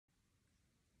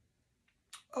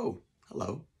Oh,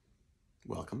 hello.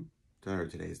 Welcome to another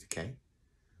Today's Decay,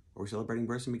 where we're celebrating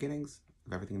births and beginnings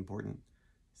of everything important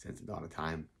since the dawn of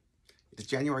time. It is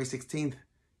January 16th,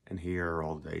 and here are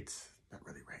all the dates that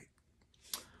really rate.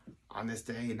 On this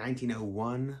day in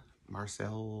 1901,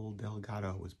 Marcel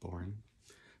Delgado was born.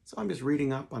 So I'm just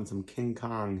reading up on some King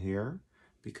Kong here,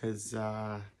 because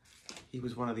he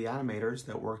was one of the animators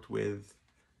that worked with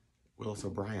Willis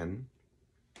O'Brien,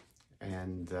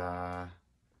 and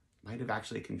might have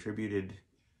actually contributed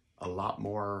a lot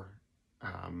more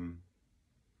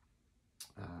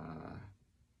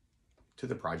to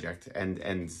the project and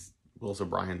Willis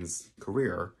O'Brien's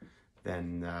career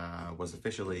than was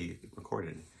officially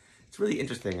recorded. It's really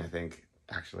interesting, I think,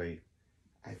 actually.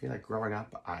 I feel like growing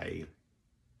up, I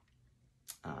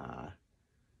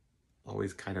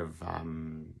always kind of, I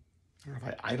don't know if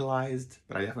I idolized,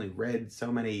 but I definitely read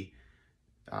so many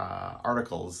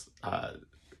articles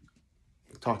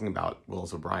talking about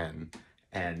Willis O'Brien,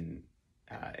 and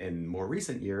in more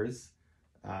recent years,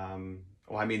 well,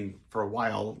 I mean, for a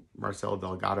while, Marcel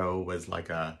Delgado was like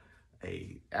a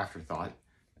afterthought,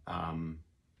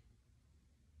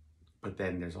 but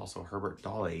then there's also Herbert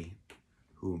Dolly,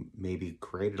 who maybe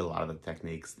created a lot of the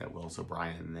techniques that Willis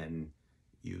O'Brien then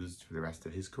used for the rest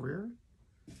of his career.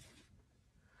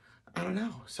 I don't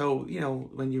know. So, you know,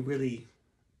 when you really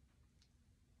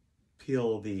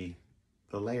peel the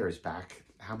layers back,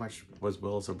 how much was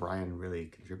Willis O'Brien really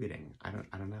contributing? I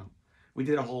don't know. We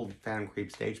did a whole Phantom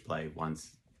Creep stage play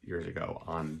once years ago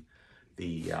on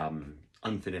the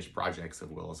unfinished projects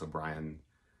of Willis O'Brien,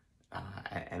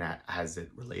 and as it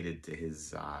related to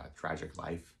his tragic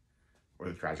life, or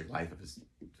the tragic life of his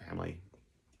family.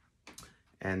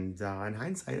 And in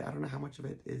hindsight, I don't know how much of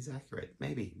it is accurate.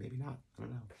 Maybe, maybe not. I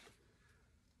don't know.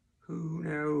 Who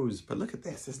knows? But look at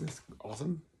this. Isn't this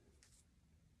awesome?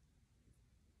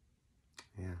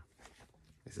 Yeah.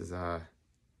 This is a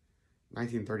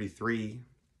 1933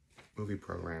 movie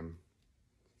program.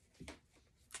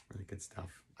 Really good stuff.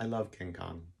 I love King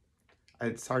Kong.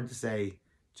 It's hard to say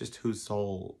just whose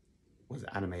soul was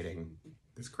animating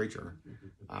this creature.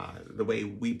 The way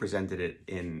we presented it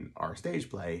in our stage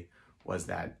play was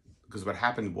that, because what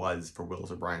happened was, for Willis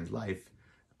O'Brien's life,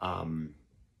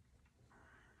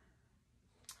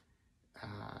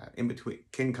 in between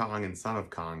King Kong and Son of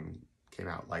Kong came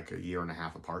out like a year and a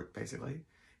half apart, basically,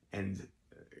 and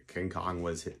King Kong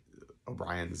was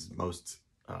O'Brien's most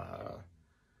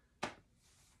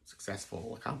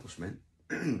successful accomplishment.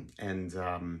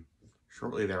 And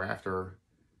shortly thereafter,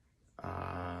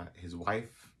 his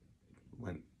wife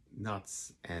went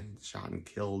nuts and shot and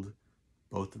killed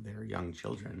both of their young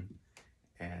children,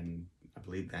 and I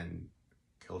believe then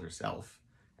killed herself.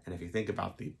 And if you think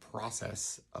about the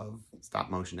process of stop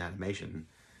motion animation,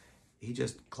 he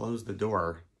just closed the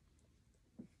door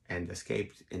and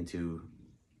escaped into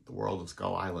the world of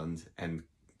Skull Island and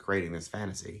creating this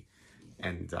fantasy.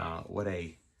 And what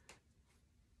a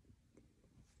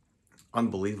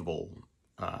unbelievable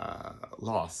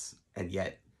loss. And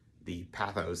yet the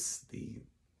pathos, the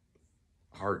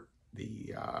heart,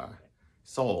 the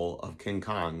soul of King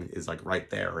Kong is like right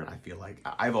there. And I feel like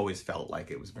I've always felt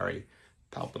like it was very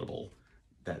palpable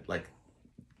that, like,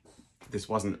 this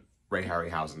wasn't Ray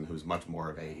Harryhausen, who's much more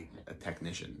of a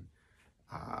technician.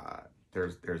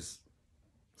 There's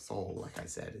soul, like I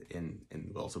said, in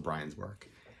Willis O'Brien's work.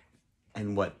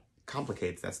 And what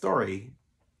complicates that story,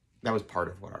 that was part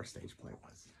of what our stage play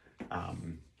was.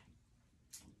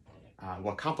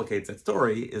 What complicates that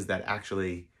story is that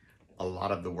actually a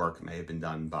lot of the work may have been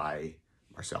done by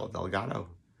Marcelo Delgado.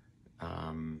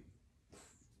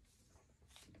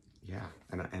 Yeah,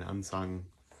 an unsung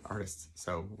artist.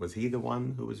 So was he the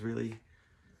one who was really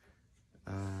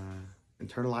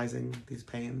internalizing these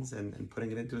pains and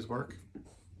putting it into his work?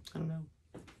 I don't know.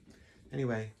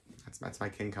 Anyway, that's my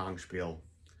King Kong spiel.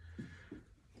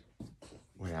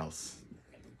 What else?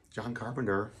 John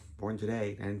Carpenter, born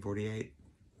today, 1948.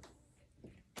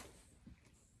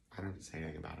 I don't have to say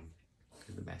anything about him.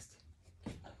 He's the best.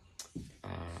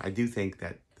 I do think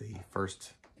that the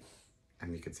first,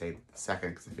 and you could say the second,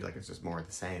 because I feel like it's just more of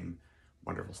the same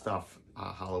wonderful stuff,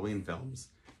 Halloween films,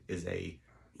 is a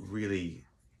really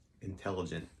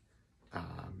intelligent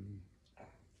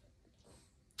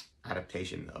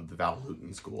adaptation of the Val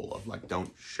Lewton school of, like,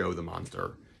 don't show the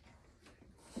monster,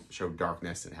 show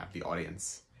darkness, and have the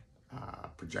audience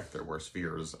project their worst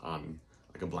fears on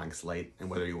like a blank slate. And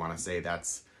whether you want to say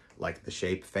that's like the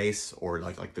Shape face or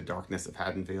like the darkness of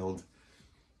Haddonfield,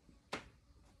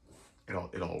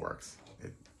 it all works.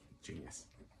 Genius.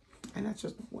 And that's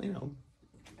just, you know,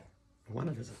 one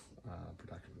of his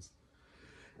productions.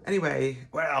 Anyway,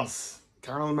 what else?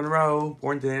 Carolyn Monroe,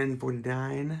 born in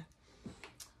 1949.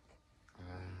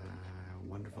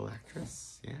 Wonderful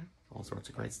actress, yeah. All sorts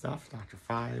of great stuff. Dr.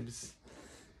 Phibes,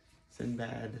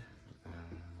 Sinbad,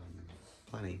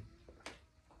 plenty.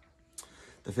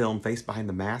 The film Face Behind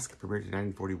the Mask premiered in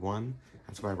 1941.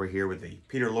 That's why we're here with the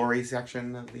Peter Lorre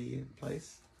section of the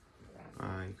place.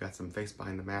 You've got some Face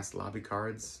Behind the Mask lobby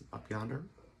cards up yonder.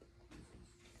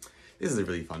 This is a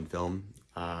really fun film.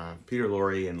 Peter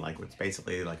Lorre and like what's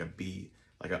basically like a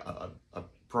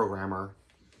programmer,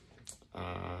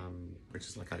 which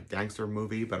is like a gangster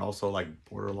movie, but also like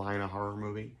borderline a horror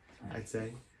movie, I'd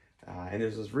say. And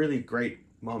there's this really great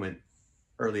moment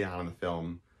early on in the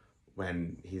film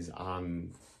when he's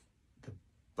on the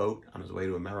boat on his way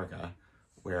to America,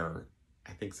 where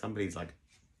I think somebody's like,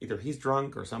 either he's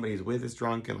drunk or somebody's with is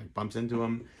drunk and like bumps into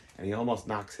him, and he almost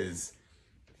knocks his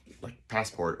like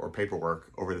passport or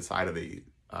paperwork over the side of the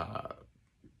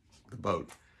boat.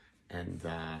 And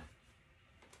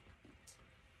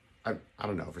I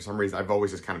don't know, for some reason I've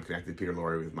always just kind of connected Peter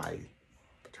Lorre with my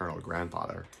paternal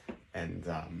grandfather, and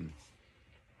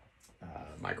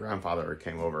my grandfather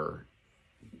came over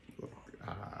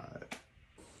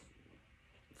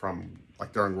from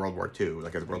like during World War II,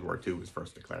 like as World War II was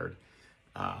first declared,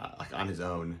 like on his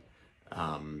own,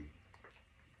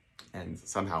 and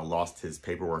somehow lost his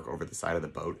paperwork over the side of the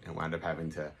boat and wound up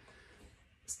having to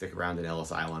stick around in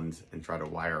Ellis Island and try to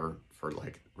wire for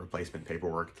like replacement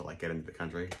paperwork to like get into the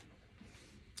country.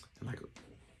 And like,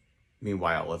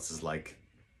 meanwhile, this is like,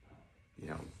 you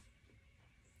know,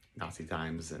 Nazi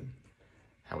times, and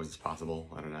how was this possible?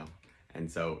 I don't know. And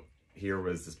so here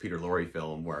was this Peter Lorre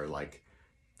film where like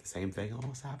the same thing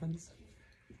almost happens.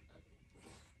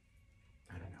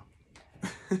 I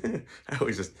don't know.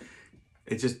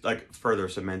 It just like further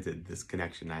cemented this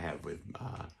connection I have with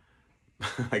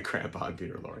my grandpa and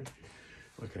Peter Lorre.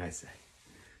 What can I say?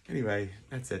 Anyway,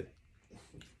 that's it.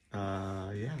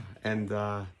 Yeah, and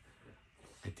I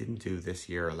didn't do this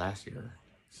year or last year,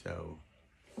 so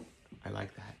I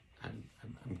like that. I'm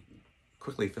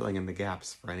quickly filling in the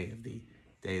gaps for any of the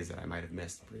days that I might have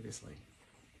missed previously.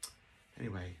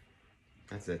 Anyway,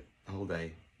 that's it. The whole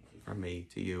day from me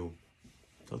to you.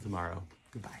 Till tomorrow.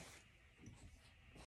 Goodbye.